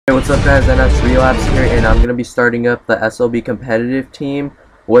Hey, what's up guys, NS Relapse here, and I'm going to be starting up the SLB Competitive team.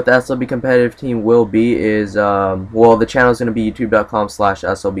 What the SLB Competitive team will be is, well, the channel is going to be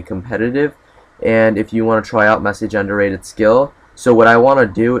youtube.com/SLBcompetitive, and if you want to try out message underrated skill. So what I want to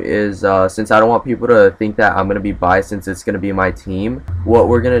do is, since I don't want people to think that I'm going to be biased since it's going to be my team, what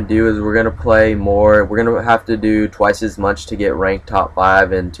we're going to do is we're going to play more. We're going to have to do twice as much to get ranked top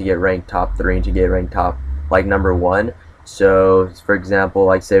 5 and to get ranked top 3 and to get ranked top, like, number 1. So, for example,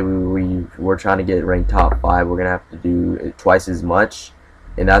 like say we're trying to get ranked top 5, we're going to have to do twice as much,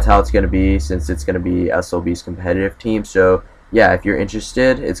 and that's how it's going to be since it's going to be SLB's competitive team. So, yeah, if you're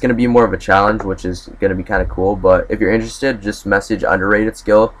interested, it's going to be more of a challenge, which is going to be kind of cool, but if you're interested, just message underrated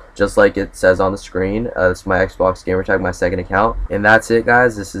skill, just like it says on the screen. This is my Xbox gamertag, my second account, and that's it,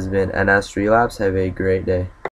 guys. This has been NS Relapse. Have a great day.